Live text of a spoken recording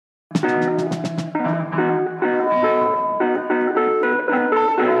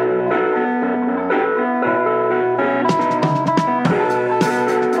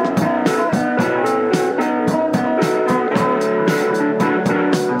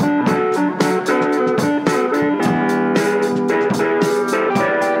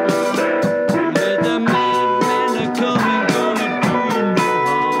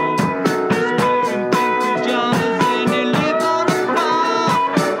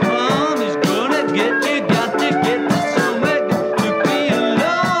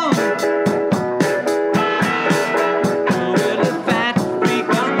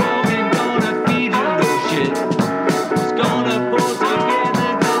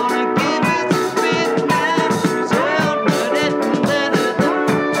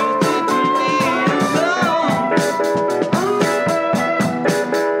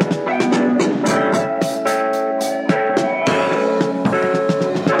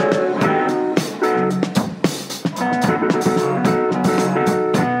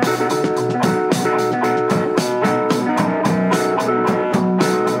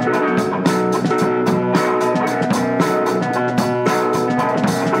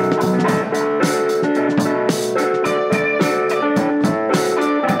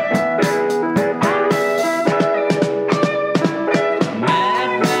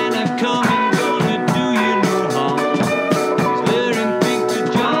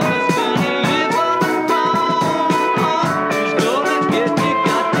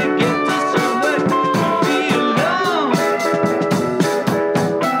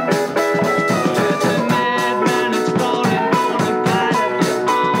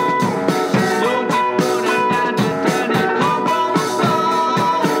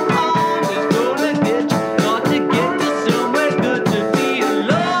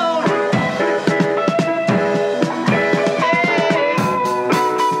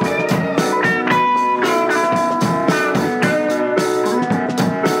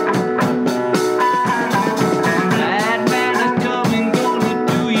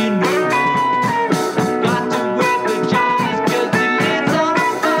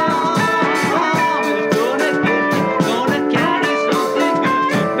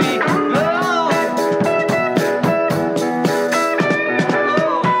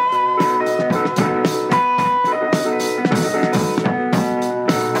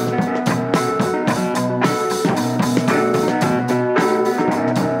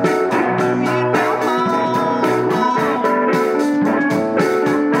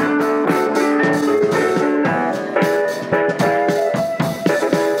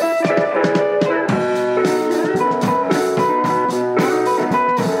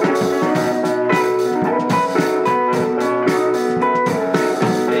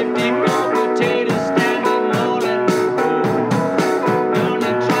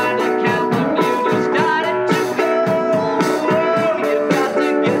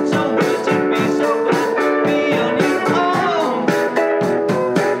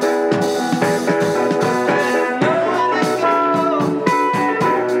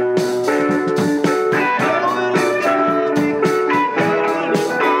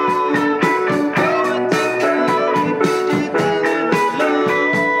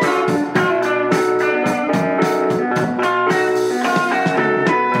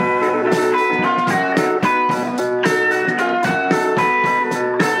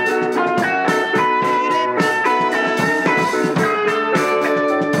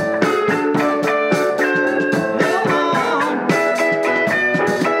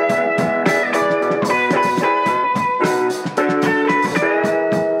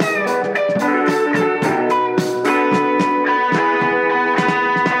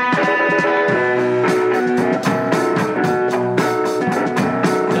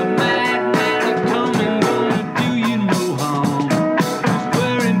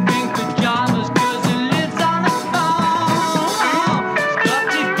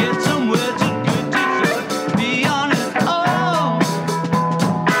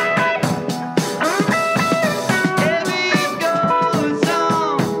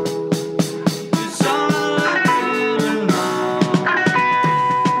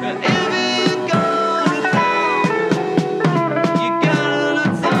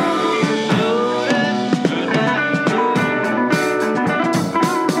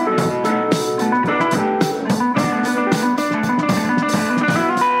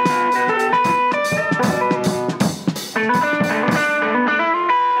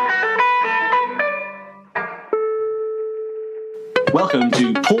Welcome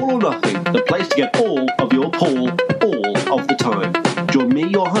to Paul or Nothing, the place to get all of your Paul all of the time. Join me,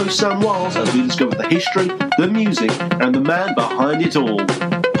 your host Sam Wiles, as we discover the history, the music, and the man behind it all,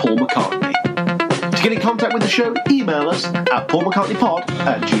 Paul McCartney. in contact with the show, email us at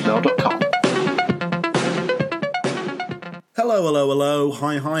paulmccartneypod@gmail.com. Hello,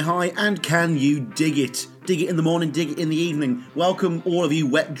 hi, and can you dig it? Dig it in the morning, dig it in the evening. Welcome all of you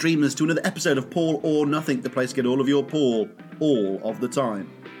wet dreamers to another episode of Paul or Nothing, the place to get all of your Paul, all of the time.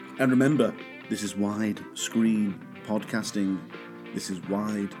 And remember, this is wide screen podcasting. This is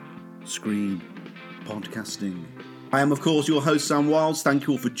wide screen podcasting. I am, of course, your host, Sam Wilds. Thank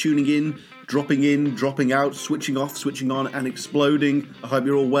you all for tuning in, dropping out, switching off, switching on, and exploding. I hope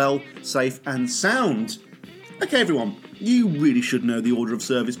you're all well, safe, and sound. Okay, everyone, you really should know the order of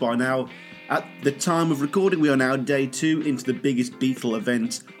service by now. At the time of recording, we are now day 2 into the biggest Beatle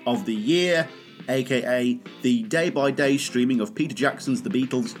event of the year, aka the day-by-day streaming of Peter Jackson's The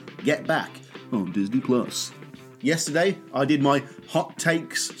Beatles Get Back on Disney+. Yesterday, I did my hot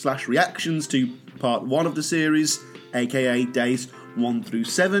takes / reactions to part 1 of the series, aka days 1 through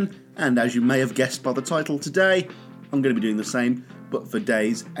 7, and as you may have guessed by the title today, I'm going to be doing the same, but for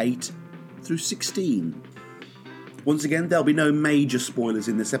days 8 through 16. Once again, there'll be no major spoilers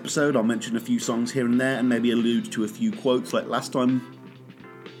in this episode. I'll mention a few songs here and there and maybe allude to a few quotes like last time,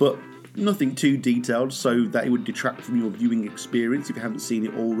 but nothing too detailed so that it would detract from your viewing experience if you haven't seen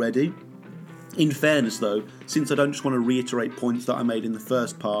it already. In fairness though, since I don't just want to reiterate points that I made in the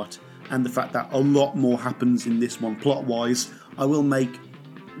first part, and the fact that a lot more happens in this one plot-wise, I will make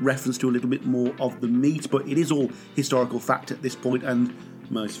reference to a little bit more of the meat, but it is all historical fact at this point, and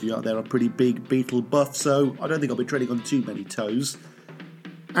most of you out there are pretty big Beatle buffs, so I don't think I'll be treading on too many toes.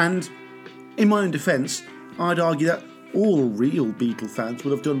 And in my own defence, I'd argue that all real Beatle fans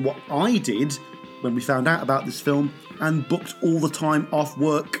would have done what I did when we found out about this film and booked all the time off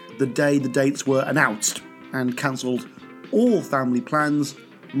work the day the dates were announced and cancelled all family plans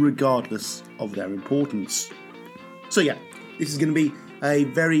regardless of their importance. So yeah, this is going to be a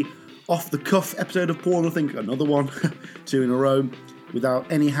very off-the-cuff episode of Paul, I think another one, 2 in a row, without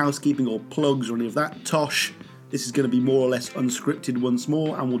any housekeeping or plugs or any of that tosh. This is going to be more or less unscripted once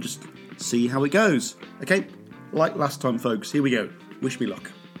more, and we'll just see how it goes. Okay, like last time folks, here we go. Wish me luck.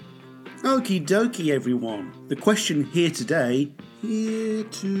 Okie dokie everyone. The question here today is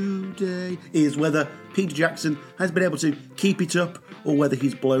whether Peter Jackson has been able to keep it up or whether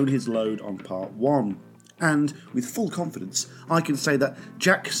he's blown his load on part 1. And with full confidence, I can say that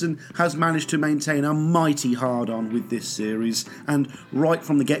Jackson has managed to maintain a mighty hard-on with this series, and right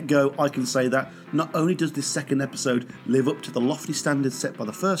from the get-go I can say that not only does this second episode live up to the lofty standards set by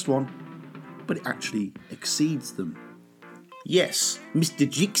the first one, but it actually exceeds them. Yes, Mr.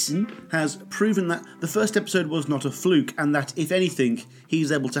 Jackson has proven that the first episode was not a fluke, and that, if anything,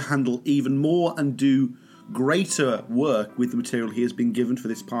 he's able to handle even more and do greater work with the material he has been given for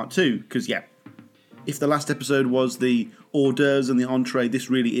this part 2, because yeah, if the last episode was the hors d'oeuvres and the entree, this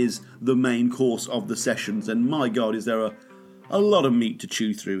really is the main course of the sessions, and my god is there a lot of meat to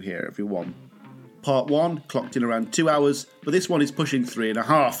chew through here, everyone. Part 1 clocked in around 2 hours, but this one is pushing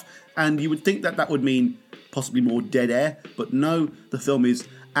 3.5, and you would think that that would mean possibly more dead air, but no, the film is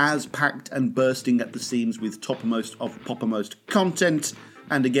as packed and bursting at the seams with toppermost of poppermost content,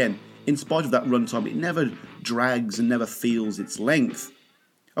 and again, in spite of that runtime, it never drags and never feels its length.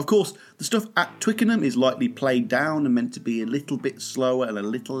 Of course, the stuff at Twickenham is likely played down and meant to be a little bit slower and a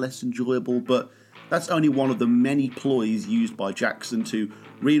little less enjoyable, but that's only one of the many ploys used by Jackson to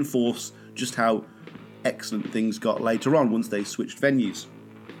reinforce just how excellent things got later on once they switched venues.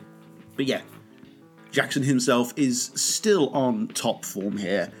 But yeah, Jackson himself is still on top form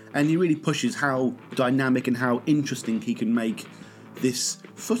here, and he really pushes how dynamic and how interesting he can make this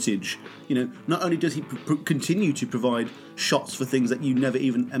footage. You know, not only does he continue to provide shots for things that you never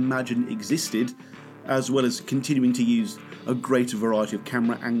even imagined existed, as well as continuing to use a greater variety of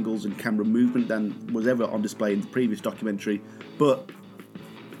camera angles and camera movement than was ever on display in the previous documentary, but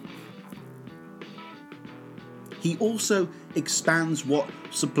he also expands what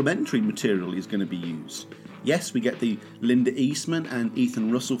supplementary material is going to be used. Yes, we get the Linda Eastman and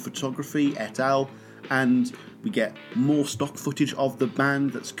Ethan Russell photography et al., and we get more stock footage of the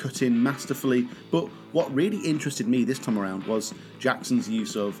band that's cut in masterfully, but what really interested me this time around was Jackson's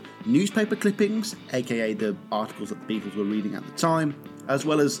use of newspaper clippings, aka the articles that the Beatles were reading at the time, as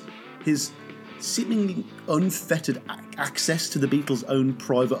well as his seemingly unfettered access to the Beatles' own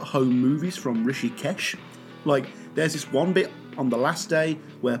private home movies from Rishikesh. Like, there's this one bit on the last day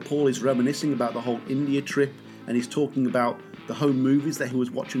where Paul is reminiscing about the whole India trip, and he's talking about the home movies that he was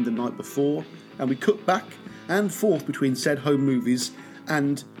watching the night before, and we cut back and forth between said home movies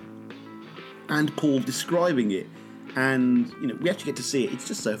and Paul describing it, and you know, we actually get to see it. It's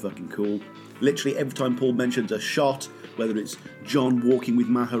just so fucking cool. Literally every time Paul mentions a shot whether it's John walking with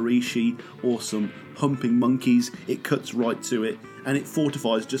Maharishi or some humping monkeys, it cuts right to it, and it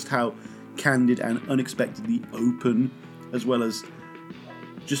fortifies just how candid and unexpectedly open, as well as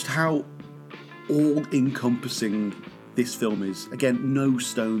just how all-encompassing this film is. Again, no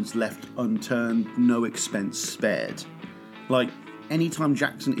stones left unturned, no expense spared. Like, anytime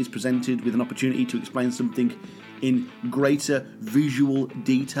Jackson is presented with an opportunity to explain something in greater visual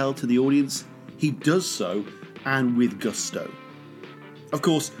detail to the audience, he does so, and with gusto. Of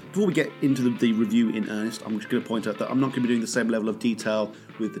course, before we get into the review in earnest, I'm just going to point out that I'm not going to be doing the same level of detail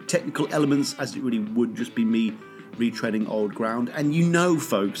with the technical elements as it really would just be me retreading old ground. And you know,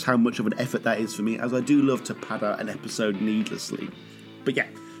 folks, how much of an effort that is for me, as I do love to pad out an episode needlessly. But yeah,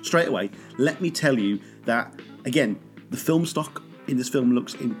 straight away, let me tell you that, again, the film stock in this film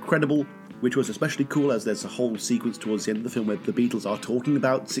looks incredible, which was especially cool as there's a whole sequence towards the end of the film where the Beatles are talking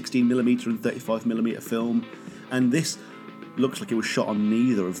about 16mm and 35mm film, and this looks like it was shot on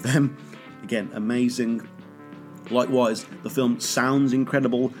neither of them. Again, amazing. Likewise, the film sounds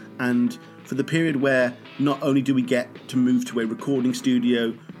incredible, and for the period where not only do we get to move to a recording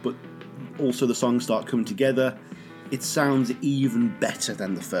studio, but also the songs start coming together, it sounds even better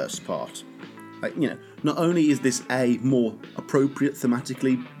than the first part. Like, you know, not only is this A, more appropriate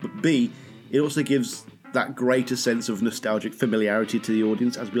thematically, but B, it also gives that greater sense of nostalgic familiarity to the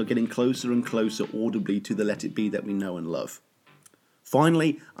audience as we are getting closer and closer audibly to the Let It Be that we know and love.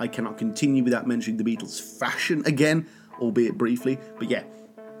 Finally, I cannot continue without mentioning the Beatles' fashion again, albeit briefly, but yeah,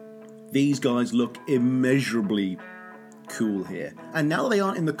 these guys look immeasurably cool here. And now that they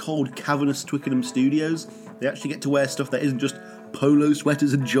aren't in the cold, cavernous Twickenham studios, they actually get to wear stuff that isn't just polo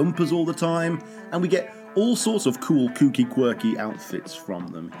sweaters and jumpers all the time, and we get all sorts of cool, kooky, quirky outfits from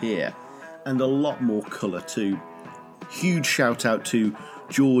them here, and a lot more colour too. Huge shout out to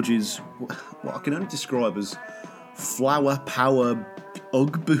George's, what I can only describe as flower power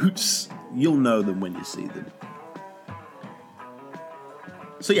Ugg boots. You'll know them when you see them.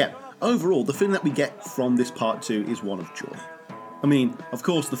 So yeah, overall, the feeling that we get from this part 2 is one of joy. I mean, of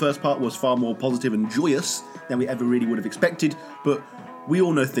course, the first part was far more positive and joyous than we ever really would have expected, but we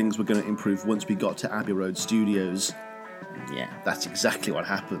all know things were going to improve once we got to Abbey Road Studios. Yeah, that's exactly what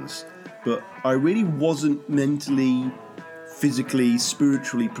happens. But I really wasn't mentally, physically,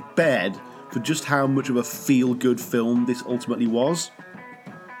 spiritually prepared for just how much of a feel-good film this ultimately was.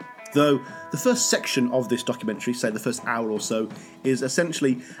 Though the first section of this documentary, say the first hour or so, is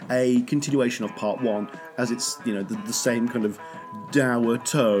essentially a continuation of part 1, as it's, you know, the same kind of dour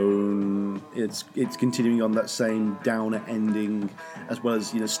tone. It's continuing on that same downer ending, as well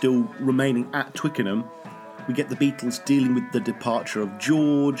as, you know, still remaining at Twickenham. We get the Beatles dealing with the departure of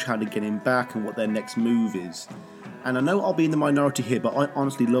George, how to get him back, and what their next move is. And I know I'll be in the minority here, but I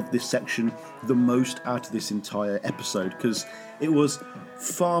honestly love this section the most out of this entire episode, because it was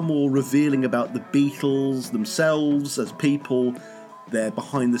far more revealing about the Beatles themselves as people, their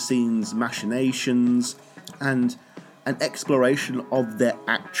behind-the-scenes machinations, and an exploration of their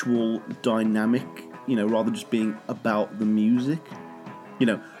actual dynamic, you know, rather than just being about the music. You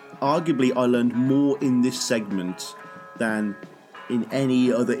know, arguably I learned more in this segment than in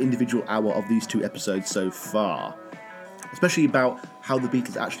any other individual hour of these 2 episodes so far. Especially about how the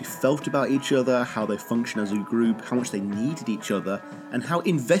Beatles actually felt about each other, how they function as a group, how much they needed each other, and how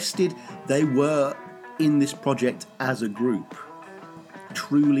invested they were in this project as a group.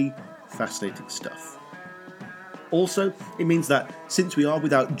 Truly fascinating stuff. Also, it means that since we are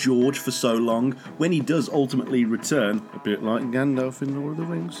without George for so long, when he does ultimately return, a bit like Gandalf in Lord of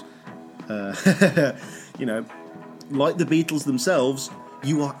the Rings, you know, like the Beatles themselves,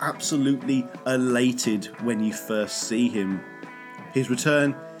 you are absolutely elated when you first see him. His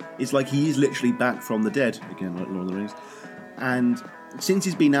return is like he is literally back from the dead, again like Lord of the Rings, and since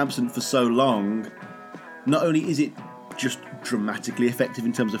he's been absent for so long, not only is it just dramatically effective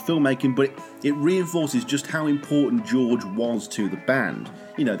in terms of filmmaking, but it reinforces just how important George was to the band.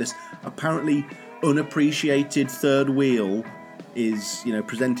 You know, this apparently unappreciated third wheel is, you know,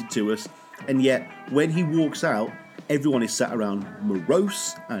 presented to us, and yet when he walks out, everyone is sat around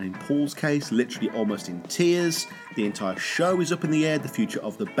morose, and in Paul's case, literally almost in tears. The entire show is up in the air, the future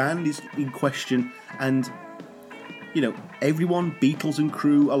of the band is in question, and, you know, everyone, Beatles and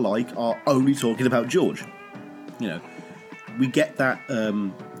crew alike, are only talking about George. You know, we get that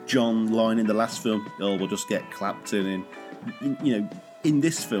John line in the last film, oh, we'll just get Clapton in. You know, in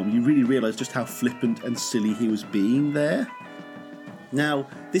this film, you really realise just how flippant and silly he was being there. Now,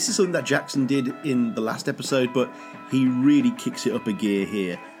 this is something that Jackson did in the last episode, but he really kicks it up a gear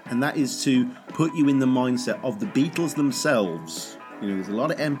here, and that is to put you in the mindset of the Beatles themselves You know, there's a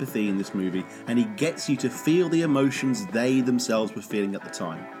lot of empathy in this movie, and he gets you to feel the emotions they themselves were feeling at the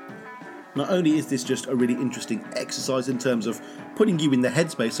time. Not only is this just a really interesting exercise in terms of putting you in the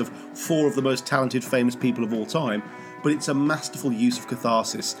headspace of four of the most talented, famous people of all time, but it's a masterful use of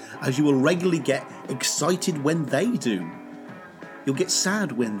catharsis, as you will regularly get excited when they do. You'll get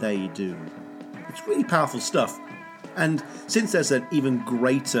sad when they do. It's really powerful stuff. And since there's an even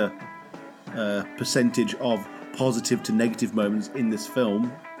greater percentage of positive to negative moments in this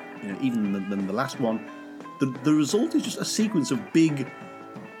film, you know, even than the last one, the result is just a sequence of big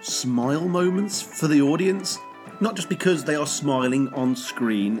smile moments for the audience. Not just because they are smiling on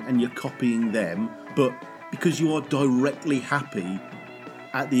screen and you're copying them, but because you are directly happy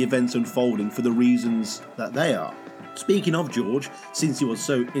at the events unfolding for the reasons that they are. Speaking of George, since he was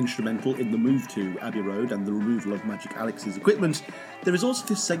so instrumental in the move to Abbey Road and the removal of Magic Alex's equipment, there is also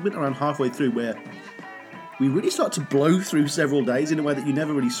this segment around halfway through where we really start to blow through several days in a way that you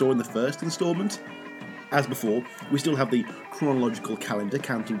never really saw in the first instalment. As before, we still have the chronological calendar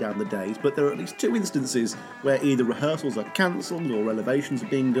counting down the days, but there are at least two instances where either rehearsals are cancelled or renovations are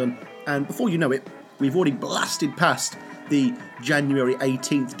being done, and before you know it, we've already blasted past the January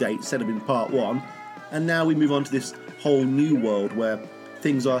 18th date set up in part 1, and now we move on to this whole new world where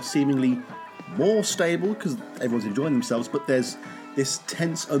things are seemingly more stable because everyone's enjoying themselves, but there's this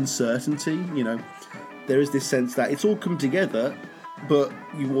tense uncertainty, you know. There is this sense that it's all come together, but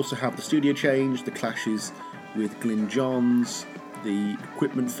you also have the studio change, the clashes with Glyn Johns, the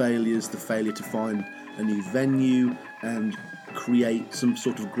equipment failures, the failure to find a new venue and create some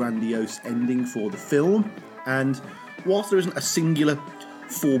sort of grandiose ending for the film. And whilst there isn't a singular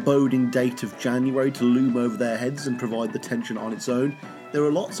foreboding date of January to loom over their heads and provide the tension on its own, there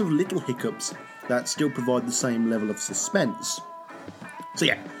are lots of little hiccups that still provide the same level of suspense. So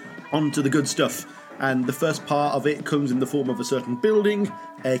yeah, on to the good stuff. And the first part of it comes in the form of a certain building,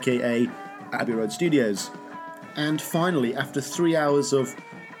 aka Abbey Road Studios. And finally, after 3 hours of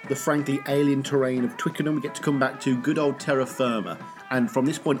the frankly alien terrain of Twickenham, we get to come back to good old terra firma. And from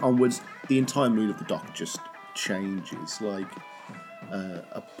this point onwards, the entire mood of the dock just changes. Like,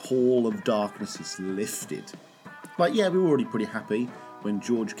 a pall of darkness is lifted. Like, yeah, we were already pretty happy when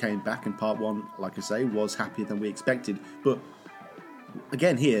George came back, and part 1, like I say, was happier than we expected. But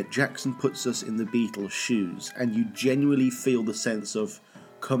again here, Jackson puts us in the Beatles' shoes, and you genuinely feel the sense of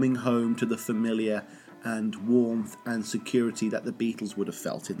coming home to the familiar and warmth and security that the Beatles would have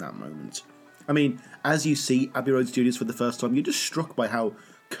felt in that moment. I mean, as you see Abbey Road Studios for the first time, you're just struck by how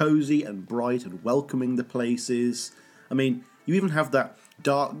cosy and bright and welcoming the place is. I mean, you even have that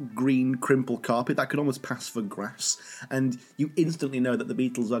dark green crimple carpet that could almost pass for grass, and you instantly know that the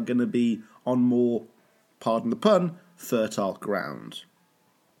Beatles are going to be on more, pardon the pun, fertile ground.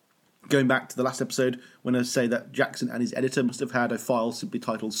 Going back to the last episode, when I say that Jackson and his editor must have had a file simply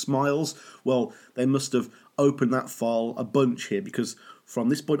titled Smiles, well, they must have opened that file a bunch here, because from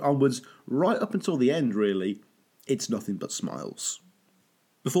this point onwards, right up until the end really, it's nothing but smiles.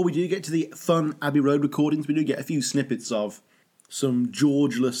 Before we do get to the fun Abbey Road recordings, we do get a few snippets of some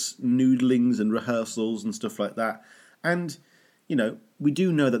Georgeless noodlings and rehearsals and stuff like that. And, you know, we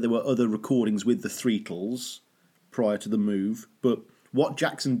do know that there were other recordings with the Threetles prior to the move, but what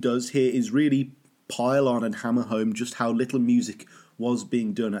Jackson does here is really pile on and hammer home just how little music was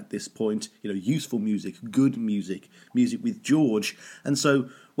being done at this point. You know, useful music, good music, music with George. And so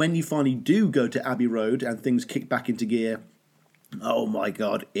when you finally do go to Abbey Road and things kick back into gear, oh my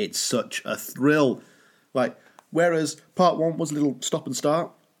god, it's such a thrill. Like, whereas part 1 was a little stop and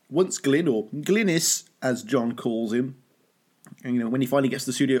start, once Glyn, or Glynis, as John calls him, and, you know, when he finally gets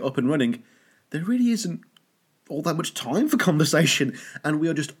the studio up and running, there really isn't all that much time for conversation, and we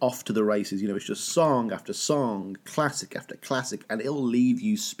are just off to the races. You know, it's just song after song, classic after classic, and it'll leave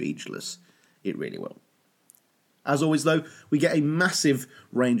you speechless. It really will. As always, though, we get a massive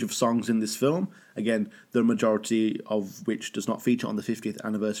range of songs in this film. Again, the majority of which does not feature on the 50th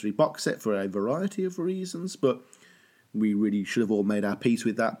anniversary box set for a variety of reasons, but we really should have all made our peace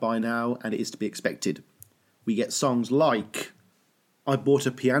with that by now, and it is to be expected. We get songs like I Bought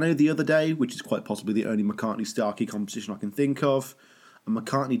a Piano the Other Day, which is quite possibly the only McCartney-Starkey composition I can think of. A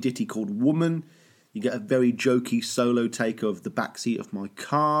McCartney ditty called Woman. You get a very jokey solo take of The Backseat of My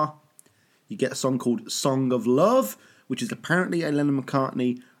Car. You get a song called Song of Love, which is apparently a Lennon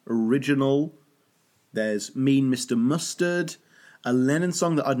McCartney original. There's Mean Mr. Mustard. A Lennon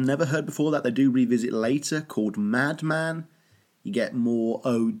song that I'd never heard before that they do revisit later called Madman. You get more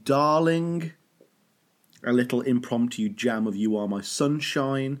Oh Darling. A little impromptu jam of You Are My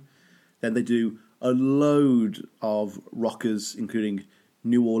Sunshine. Then they do a load of rockers, including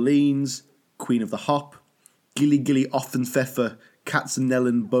New Orleans, Queen of the Hop, Gilly Gilly Offenpfeffer,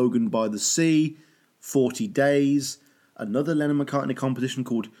 Katzenellen Bogen by the Sea, 40 Days, another Lennon-McCartney composition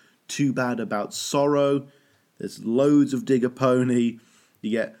called Too Bad About Sorrow. There's loads of Dig a Pony.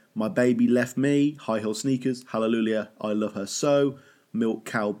 You get My Baby Left Me, High Heel Sneakers, Hallelujah, I Love Her So, Milk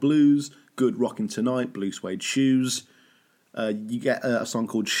Cow Blues, Good Rockin' Tonight, Blue Suede Shoes. You get a song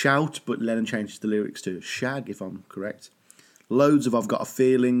called Shout, but Lennon changes the lyrics to Shag, if I'm correct. Loads of I've Got a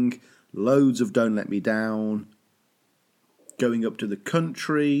Feeling, loads of Don't Let Me Down, Going Up to the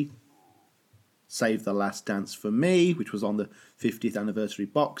Country, Save the Last Dance for Me, which was on the 50th anniversary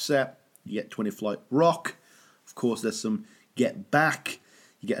box set. You get 20 Flight Rock. Of course, there's some Get Back.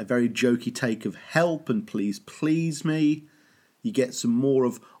 You get a very jokey take of Help and Please Please Me. You get some more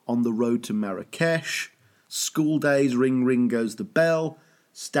of On the Road to Marrakesh, School Days, Ring Ring Goes the Bell,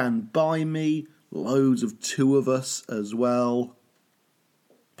 Stand By Me, loads of Two of Us as well,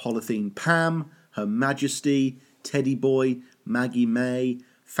 Polythene Pam, Her Majesty, Teddy Boy, Maggie May,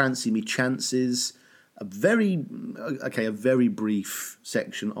 Fancy Me Chances. A very brief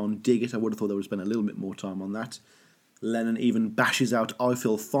section on Dig It. I would have thought they would have spent a little bit more time on that. Lennon even bashes out I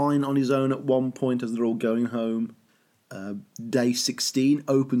Feel Fine on his own at one point as they're all going home. Day 16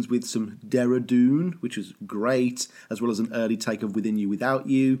 opens with some Deradoon, which is great, as well as an early take of Within You Without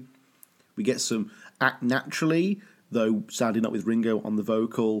You. We get some Act Naturally, though sadly not with Ringo on the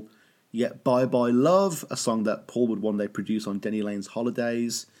vocal. You get Bye Bye Love, a song that Paul would one day produce on Denny Lane's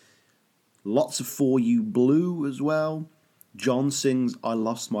Holidays. Lots of For You Blue as well. John sings I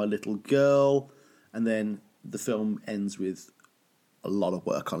Lost My Little Girl. And then the film ends with a lot of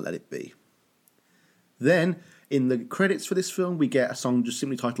work on Let It Be. Then, in the credits for this film, we get a song just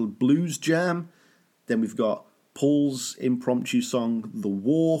simply titled Blues Jam. Then we've got Paul's impromptu song, The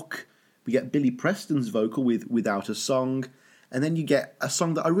Walk. We get Billy Preston's vocal with Without a Song. And then you get a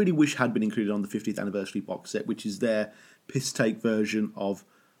song that I really wish had been included on the 50th anniversary box set, which is their piss take version of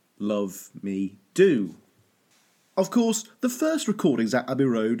Love Me Do. Of course, the first recordings at Abbey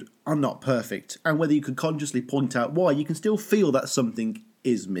Road are not perfect, and whether you can consciously point out why, you can still feel that something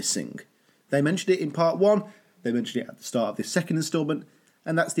is missing. They mentioned it in part 1, they mentioned it at the start of this second instalment,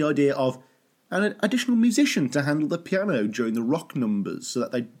 and that's the idea of an additional musician to handle the piano during the rock numbers so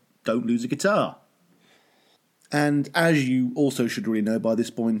that they don't lose a guitar. And as you also should really know by this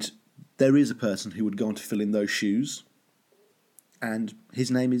point, there is a person who would go on to fill in those shoes, and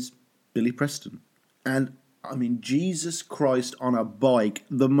his name is Billy Preston. And I mean, Jesus Christ on a bike,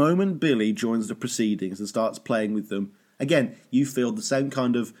 the moment Billy joins the proceedings and starts playing with them, again, you feel the same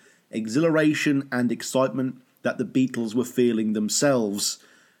kind of exhilaration and excitement that the Beatles were feeling themselves,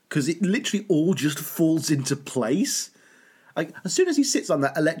 because it literally all just falls into place. Like, as soon as he sits on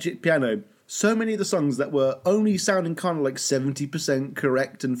that electric piano, so many of the songs that were only sounding kind of like 70%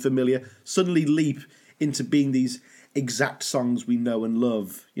 correct and familiar suddenly leap into being these exact songs we know and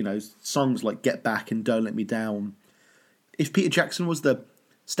love. You know, songs like Get Back and Don't Let Me Down. If Peter Jackson was the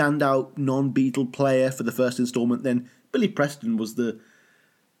standout non-Beatle player for the first instalment, then Billy Preston was the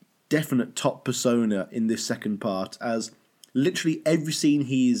definite top persona in this second part, as literally every scene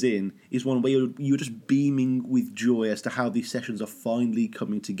he is in is one where you're just beaming with joy as to how these sessions are finally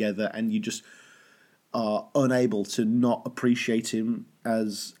coming together, and you just are unable to not appreciate him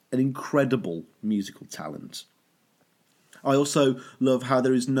as an incredible musical talent. I also love how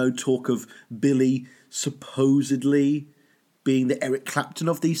there is no talk of Billy supposedly being the Eric Clapton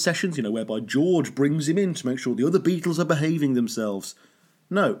of these sessions, you know, whereby George brings him in to make sure the other Beatles are behaving themselves.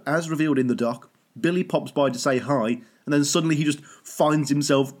 No, as revealed in the doc, Billy pops by to say hi, and then suddenly he just finds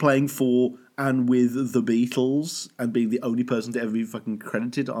himself playing for and with the Beatles and being the only person to ever be fucking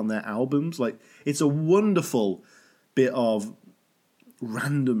credited on their albums. Like, it's a wonderful bit of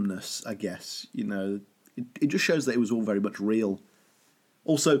randomness, I guess. You know, it just shows that it was all very much real.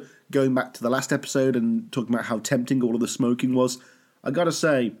 Also, going back to the last episode and talking about how tempting all of the smoking was, I gotta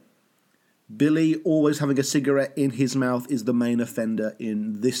say, Billy always having a cigarette in his mouth is the main offender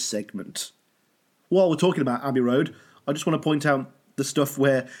in this segment. While we're talking about Abbey Road, I just want to point out the stuff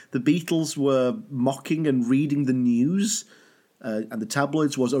where the Beatles were mocking and reading the news, and the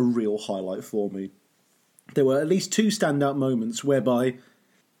tabloids was a real highlight for me. There were at least 2 standout moments whereby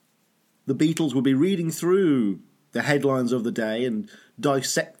the Beatles would be reading through the headlines of the day and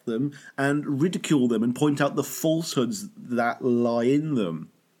dissect them and ridicule them and point out the falsehoods that lie in them.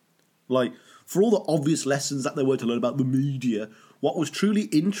 Like, for all the obvious lessons that there were to learn about the media, what was truly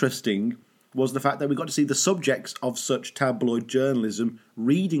interesting was the fact that we got to see the subjects of such tabloid journalism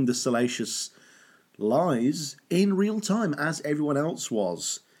reading the salacious lies in real time, as everyone else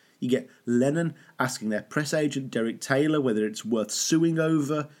was. You get Lennon asking their press agent, Derek Taylor, whether it's worth suing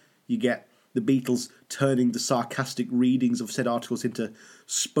over. You get the Beatles turning the sarcastic readings of said articles into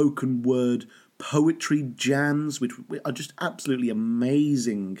spoken word poetry jams, which are just absolutely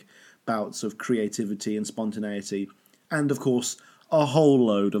amazing bouts of creativity and spontaneity. And, of course, a whole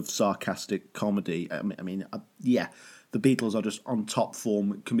load of sarcastic comedy. Yeah, the Beatles are just on top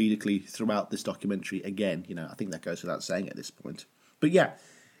form comedically throughout this documentary again. I think that goes without saying at this point. But yeah,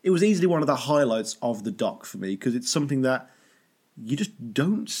 it was easily one of the highlights of the doc for me, because it's something that you just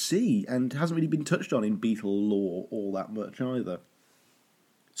don't see and hasn't really been touched on in Beatle lore all that much either.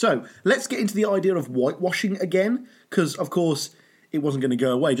 So, let's get into the idea of whitewashing again, because, of course, it wasn't going to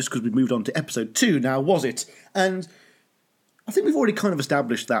go away just because we moved on to episode 2 now, was it? And I think we've already kind of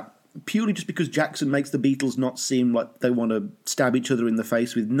established that purely just because Jackson makes the Beatles not seem like they want to stab each other in the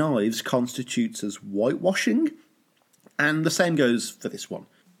face with knives constitutes as whitewashing. And the same goes for this one.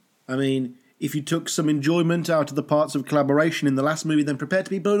 I mean, if you took some enjoyment out of the parts of collaboration in the last movie, then prepare to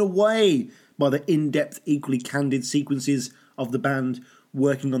be blown away by the in-depth, equally candid sequences of the band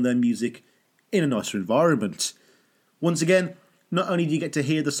working on their music in a nicer environment. Once again, not only do you get to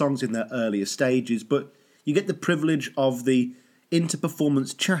hear the songs in their earlier stages, but you get the privilege of the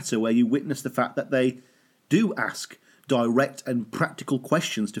inter-performance chatter where you witness the fact that they do ask direct and practical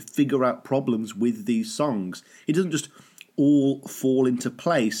questions to figure out problems with these songs. It doesn't just all fall into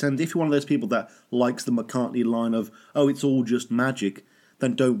place, and if you're one of those people that likes the McCartney line of, oh, it's all just magic,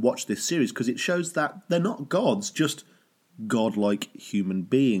 then don't watch this series, because it shows that they're not gods, just godlike human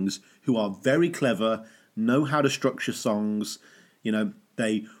beings who are very clever, know how to structure songs.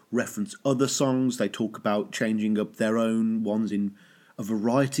 They reference other songs, they talk about changing up their own ones in a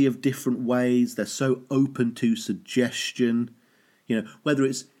variety of different ways. They're so open to suggestion. Whether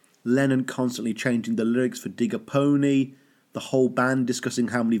it's Lennon constantly changing the lyrics for Dig a Pony, the whole band discussing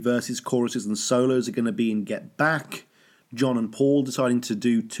how many verses, choruses and solos are going to be in Get Back, John and Paul deciding to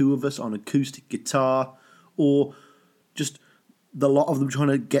do Two of Us on acoustic guitar, or just the lot of them trying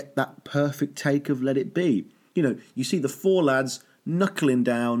to get that perfect take of Let It Be. You see the four lads knuckling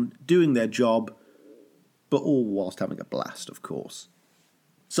down, doing their job, but all whilst having a blast, of course.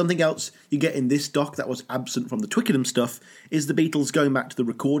 Something else you get in this doc that was absent from the Twickenham stuff is the Beatles going back to the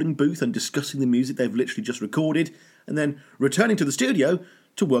recording booth and discussing the music they've literally just recorded, and then returning to the studio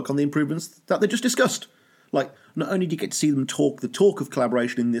to work on the improvements that they just discussed. Like, not only do you get to see them talk the talk of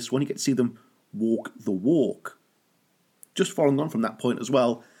collaboration in this one, you get to see them walk the walk. Just following on from that point as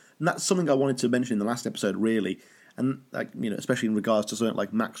well, and that's something I wanted to mention in the last episode, really, and especially in regards to something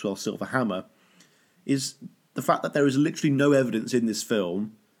like Maxwell's Silver Hammer, is the fact that there is literally no evidence in this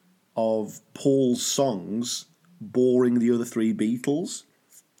film of Paul's songs boring the other three Beatles.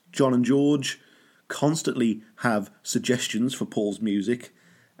 John and George constantly have suggestions for Paul's music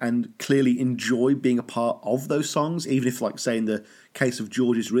and clearly enjoy being a part of those songs, even if, like, say, in the case of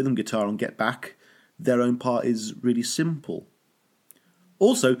George's rhythm guitar on Get Back, their own part is really simple.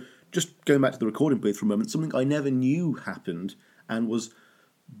 Also, just going back to the recording booth for a moment, something I never knew happened and was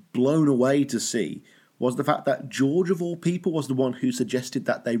blown away to see was the fact that George, of all people, was the one who suggested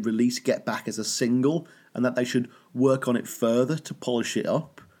that they release Get Back as a single and that they should work on it further to polish it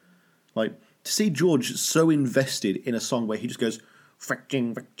up. Like, to see George so invested in a song where he just goes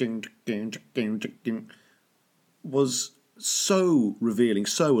was so revealing,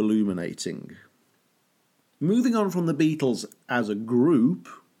 so illuminating. Moving on from the Beatles as a group,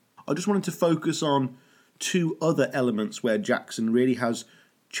 I just wanted to focus on two other elements where Jackson really has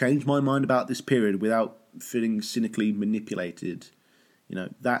changed my mind about this period without feeling cynically manipulated.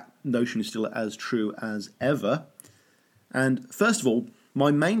 That notion is still as true as ever. And first of all,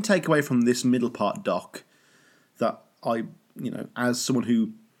 my main takeaway from this middle part doc, that I, as someone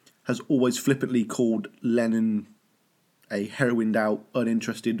who has always flippantly called Lennon a heroined out,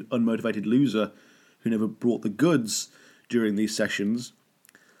 uninterested, unmotivated loser who never brought the goods during these sessions,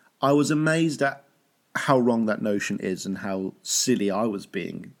 I was amazed at how wrong that notion is and how silly I was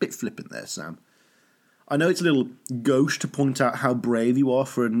being. A bit flippant there, Sam. I know it's a little gauche to point out how brave you are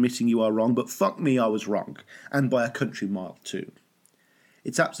for admitting you are wrong, but fuck me, I was wrong. And by a country mile too.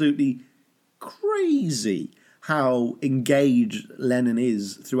 It's absolutely crazy how engaged Lennon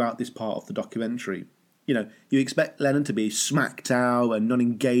is throughout this part of the documentary. You expect Lennon to be smacked out and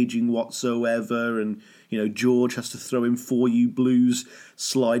non-engaging whatsoever, and, George has to throw in For You blues,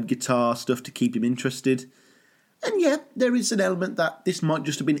 slide guitar stuff to keep him interested. And yeah, there is an element that this might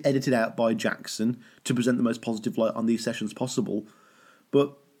just have been edited out by Jackson to present the most positive light on these sessions possible,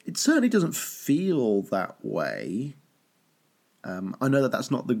 but it certainly doesn't feel that way. I know that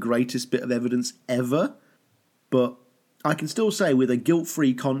that's not the greatest bit of evidence ever, but I can still say with a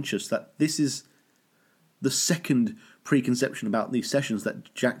guilt-free conscience that this is the second preconception about these sessions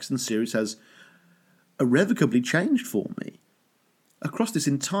that Jackson's series has irrevocably changed for me. Across this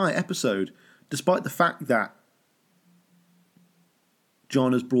entire episode, despite the fact that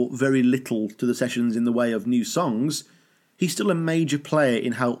John has brought very little to the sessions in the way of new songs, he's still a major player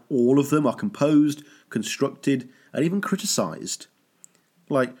in how all of them are composed, constructed, and even criticised.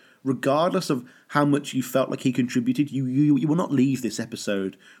 Like, regardless of how much you felt like he contributed, you will not leave this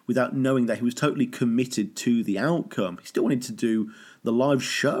episode without knowing that he was totally committed to the outcome. He still wanted to do the live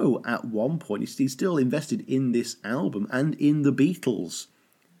show at one point. He's still invested in this album and in the Beatles.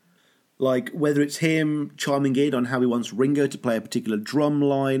 Like, whether it's him chiming in on how he wants Ringo to play a particular drum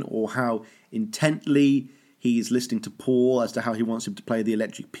line, or how intently he's listening to Paul as to how he wants him to play the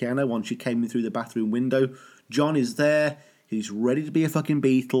electric piano once she came in through the bathroom window. John is there. He's ready to be a fucking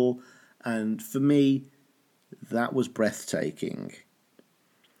Beatle. And for me, that was breathtaking.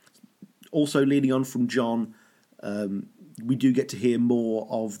 Also, leading on from John, we do get to hear more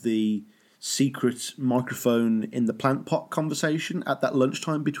of the secret microphone in the plant pot conversation at that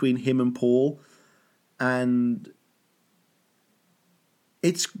lunchtime between him and Paul. And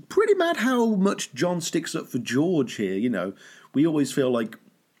it's pretty mad how much John sticks up for George here. You know, we always feel like,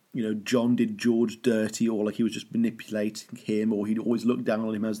 you know, John did George dirty, or like he was just manipulating him, or he'd always look down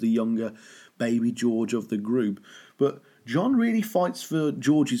on him as the younger baby George of the group. But John really fights for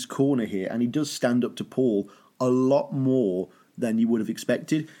George's corner here, and he does stand up to Paul a lot more than you would have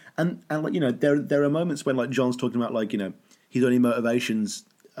expected. And like, you know, there are moments when, like, John's talking about, like, you know, his only motivations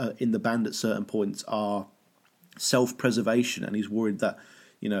in the band at certain points are self-preservation, and he's worried that,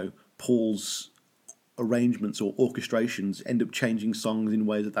 you know, Paul's arrangements or orchestrations end up changing songs in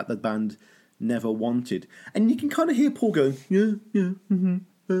ways that the band never wanted. And you can kind of hear Paul going, I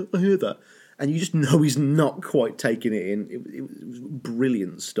hear that. And you just know he's not quite taking it in. It was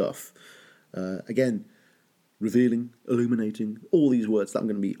brilliant stuff. Again, revealing, illuminating, all these words that I'm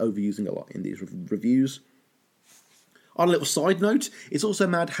going to be overusing a lot in these reviews. On a little side note, it's also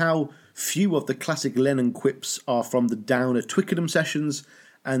mad how few of the classic Lennon quips are from the Downer Twickenham sessions,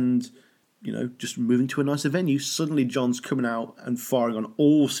 and, you know, just moving to a nicer venue, suddenly John's coming out and firing on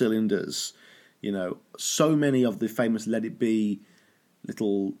all cylinders. You know, so many of the famous Let It Be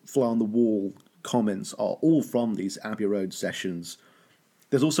little fly-on-the-wall comments are all from these Abbey Road sessions.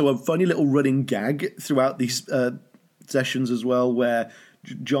 There's also a funny little running gag throughout these sessions as well, where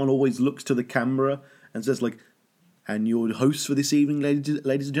John always looks to the camera and says, like, and your hosts for this evening,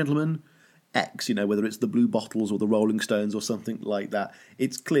 ladies and gentlemen, X, you know, whether it's the Blue Bottles or the Rolling Stones or something like that.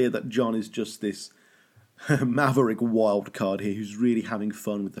 It's clear that John is just this maverick wild card here who's really having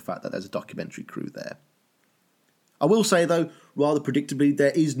fun with the fact that there's a documentary crew there. I will say, though, rather predictably,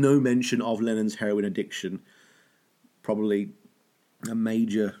 there is no mention of Lennon's heroin addiction. Probably a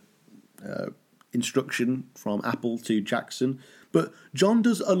major instruction from Apple to Jackson. But John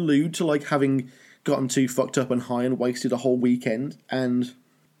does allude to, like, having gotten too fucked up and high and wasted a whole weekend. And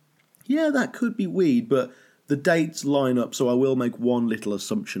yeah, that could be weed, but the dates line up, so I will make one little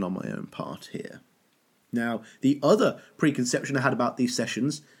assumption on my own part here. Now, the other preconception I had about these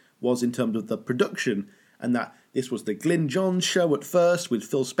sessions was in terms of the production, and that this was the Glyn Johns show at first, with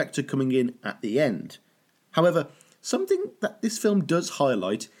Phil Spector coming in at the end. However, something that this film does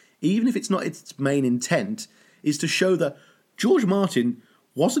highlight, even if it's not its main intent, is to show that George Martin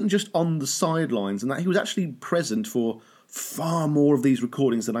wasn't just on the sidelines, and that he was actually present for far more of these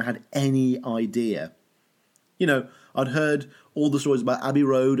recordings than I had any idea. You know, I'd heard all the stories about Abbey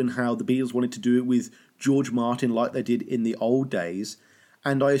Road and how the Beatles wanted to do it with George Martin like they did in the old days,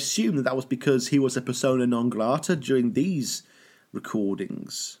 and I assumed that was because he was a persona non grata during these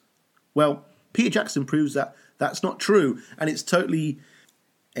recordings. Well, Peter Jackson proves that that's not true, and it's totally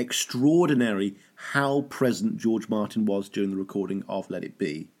extraordinary how present George Martin was during the recording of Let It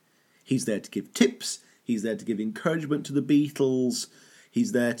Be. He's there to give tips, he's there to give encouragement to the Beatles,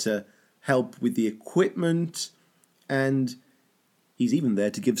 he's there to help with the equipment, and he's even there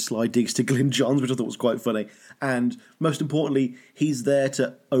to give sly digs to Glyn Johns, which I thought was quite funny. And most importantly, he's there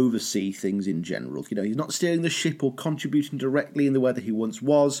to oversee things in general. You know, he's not steering the ship or contributing directly in the way that he once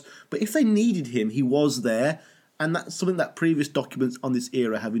was, but if they needed him, he was there, and that's something that previous documents on this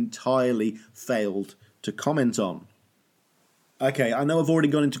era have entirely failed to comment on. Okay, I know I've already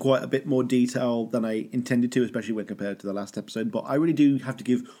gone into quite a bit more detail than I intended to, especially when compared to the last episode, but I really do have to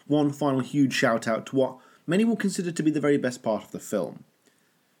give one final huge shout out to what many will consider to be the very best part of the film.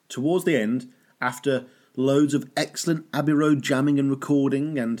 Towards the end, after loads of excellent Abbey Road jamming and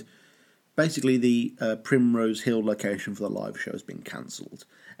recording, and basically the Primrose Hill location for the live show has been cancelled,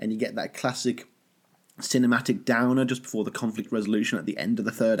 and you get that classic cinematic downer just before the conflict resolution at the end of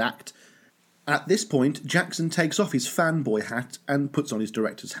the third act. At this point, Jackson takes off his fanboy hat and puts on his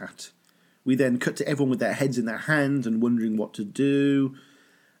director's hat. We then cut to everyone with their heads in their hands and wondering what to do.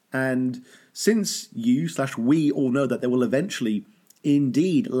 And since you/we all know that they will eventually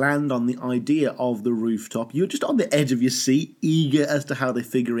indeed land on the idea of the rooftop, you're just on the edge of your seat, eager as to how they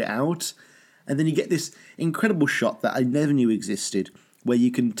figure it out. And then you get this incredible shot that I never knew existed, where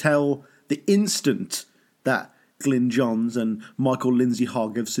you can tell the instant that Glyn Johns and Michael Lindsay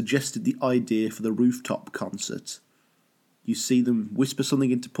Hogg have suggested the idea for the rooftop concert. You see them whisper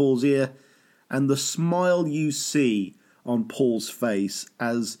something into Paul's ear, and the smile you see on Paul's face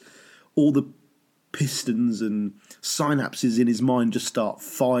as all the pistons and synapses in his mind just start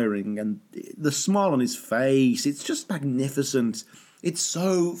firing, and the smile on his face, it's just magnificent. It's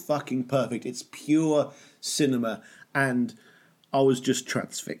so fucking perfect. It's pure cinema, and I was just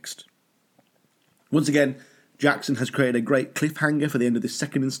transfixed. Once again, Jackson has created a great cliffhanger for the end of this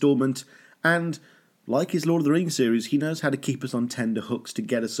second instalment, and like his Lord of the Rings series, he knows how to keep us on tender hooks to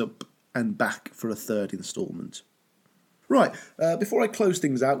get us up and back for a third instalment. Right, before I close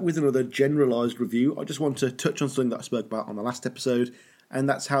things out with another generalised review, I just want to touch on something that I spoke about on the last episode, and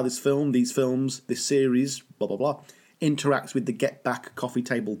that's how this film, these films, this series, blah blah blah, interacts with the Get Back Coffee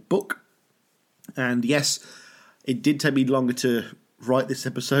Table book. And yes, it did take me longer to write this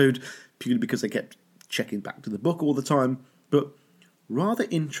episode, purely because I kept checking back to the book all the time, but rather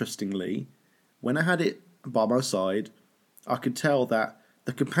interestingly, when I had it by my side, I could tell that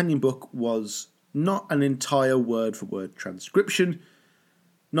the companion book was not an entire word-for-word transcription,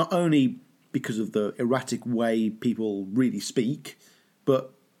 not only because of the erratic way people really speak,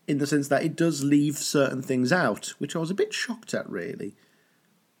 but in the sense that it does leave certain things out, which I was a bit shocked at, really.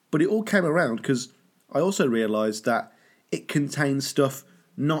 But it all came around because I also realised that it contains stuff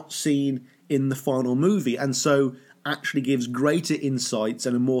not seen in the final movie, and so actually gives greater insights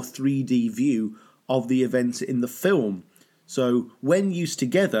and a more 3D view of the events in the film. So when used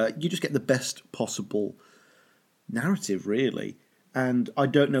together, you just get the best possible narrative, really. And I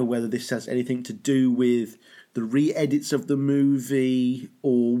don't know whether this has anything to do with the re-edits of the movie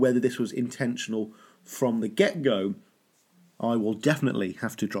or whether this was intentional from the get-go. I will definitely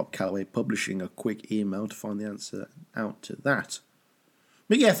have to drop Callaway Publishing a quick email to find the answer out to that.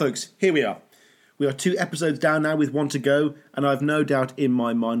 But yeah, folks, here we are. We are 2 episodes down now with 1 to go, and I've no doubt in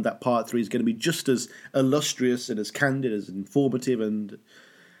my mind that part 3 is going to be just as illustrious and as candid, as informative, and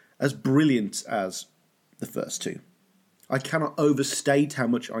as brilliant as the first 2. I cannot overstate how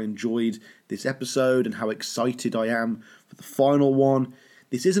much I enjoyed this episode and how excited I am for the final one.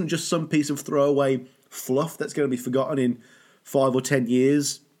 This isn't just some piece of throwaway fluff that's going to be forgotten in 5 or 10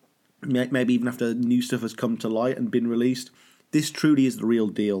 years, maybe even after new stuff has come to light and been released. This truly is the real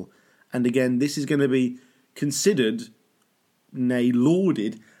deal. And again, this is going to be considered, nay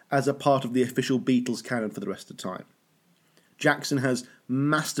lauded, as a part of the official Beatles canon for the rest of the time. Jackson has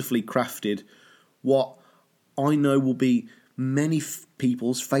masterfully crafted what I know will be many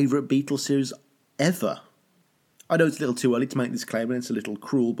people's favourite Beatles series ever. I know it's a little too early to make this claim and it's a little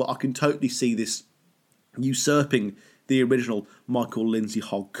cruel, but I can totally see this usurping the original Michael Lindsay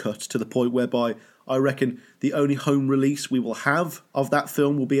Hogg cut to the point whereby I reckon the only home release we will have of that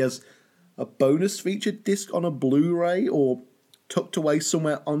film will be as a bonus featured disc on a Blu-ray or tucked away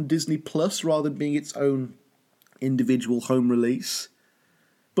somewhere on Disney Plus rather than being its own individual home release.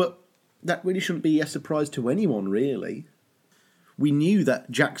 But that really shouldn't be a surprise to anyone, really. We knew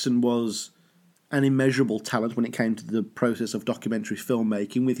that Jackson was an immeasurable talent when it came to the process of documentary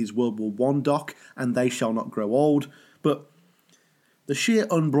filmmaking with his World War I doc and They Shall Not Grow Old, but the sheer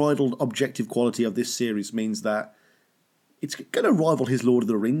unbridled objective quality of this series means that it's going to rival his Lord of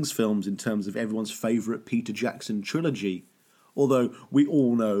the Rings films in terms of everyone's favourite Peter Jackson trilogy, although we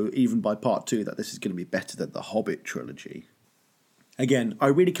all know, even by part 2, that this is going to be better than the Hobbit trilogy. Again, I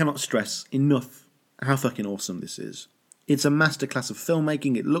really cannot stress enough how fucking awesome this is. It's a masterclass of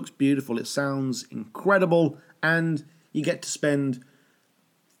filmmaking, it looks beautiful, it sounds incredible, and you get to spend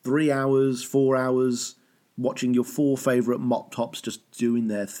 3 hours, 4 hours watching your 4 favourite mop tops just doing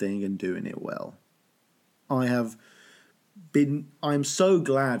their thing and doing it well. I'm so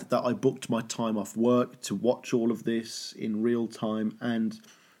glad that I booked my time off work to watch all of this in real time and,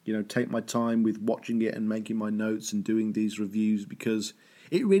 take my time with watching it and making my notes and doing these reviews because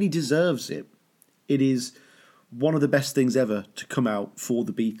it really deserves it. It is one of the best things ever to come out for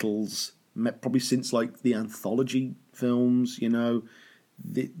the Beatles, probably since the anthology films,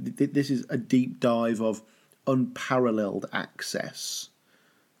 This is a deep dive of unparalleled access.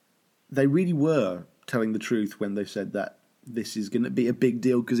 They really were telling the truth when they said that this is going to be a big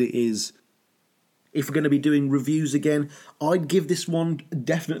deal because it is. if we're going to be doing reviews again, I'd give this one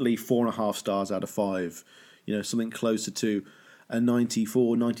definitely 4.5 stars out of 5. You know, something closer to a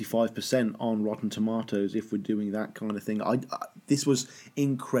 94-95% on Rotten Tomatoes if we're doing that kind of thing. This was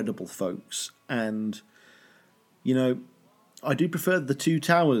incredible, folks. And, you know, I do prefer The Two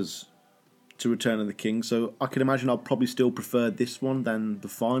Towers to Return of the King, so I can imagine I'll probably still prefer this one than the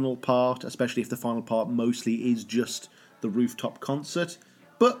final part, especially if the final part mostly is just the rooftop concert.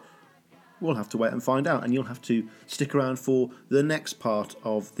 But we'll have to wait and find out, and you'll have to stick around for the next part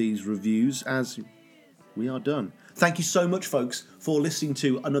of these reviews as we are done. Thank you so much, folks, for listening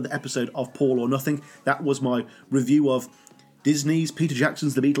to another episode of Paul or Nothing. That was my review of Disney's Peter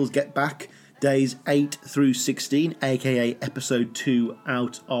Jackson's The Beatles Get Back, days 8 through 16, aka episode 2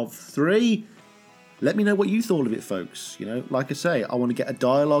 out of 3. Let me know what you thought of it, folks. You know, like I say, I want to get a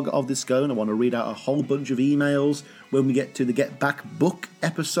dialogue of this going. I want to read out a whole bunch of emails when we get to the Get Back book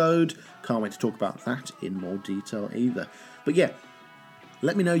episode. Can't wait to talk about that in more detail either. But yeah,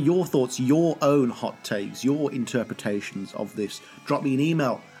 let me know your thoughts, your own hot takes, your interpretations of this. Drop me an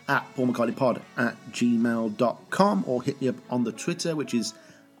email at paulmccartneypod@gmail.com or hit me up on the Twitter, which is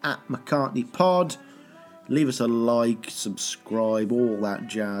 @McCartneyPod. Leave us a like, subscribe, all that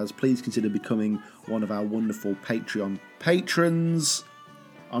jazz. Please consider becoming one of our wonderful Patreon patrons.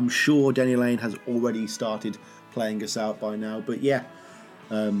 I'm sure Denny Lane has already started playing us out by now, but yeah.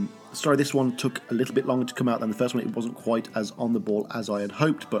 Sorry, this one took a little bit longer to come out than the first one. It wasn't quite as on the ball as I had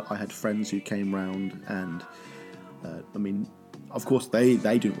hoped, but I had friends who came round and, I mean, of course they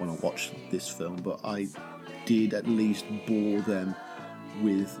didn't want to watch this film, but I did at least bore them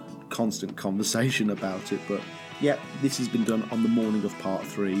with constant conversation about it. But yeah, this has been done on the morning of part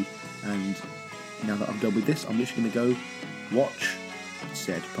 3, and now that I'm done with this, I'm literally going to go watch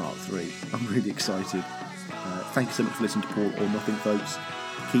said part 3. I'm really excited. Thank you so much for listening to Paul or Nothing, folks.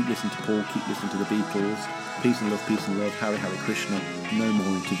 Keep listening to Paul, keep listening to the Beatles. Peace and love, peace and love. Hare Hare Krishna. No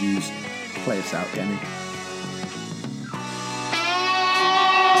more interviews. Play us out, Denny.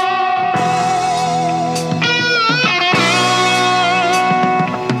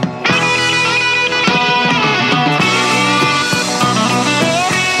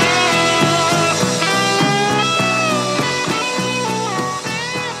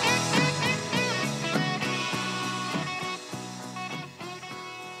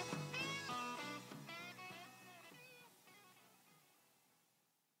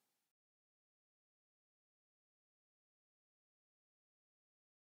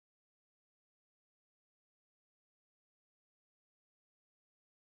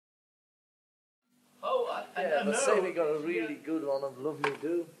 Yeah, but say we got a really good one of Love Me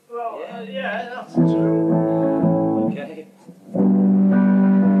Do. Well, yeah, that's true. Okay.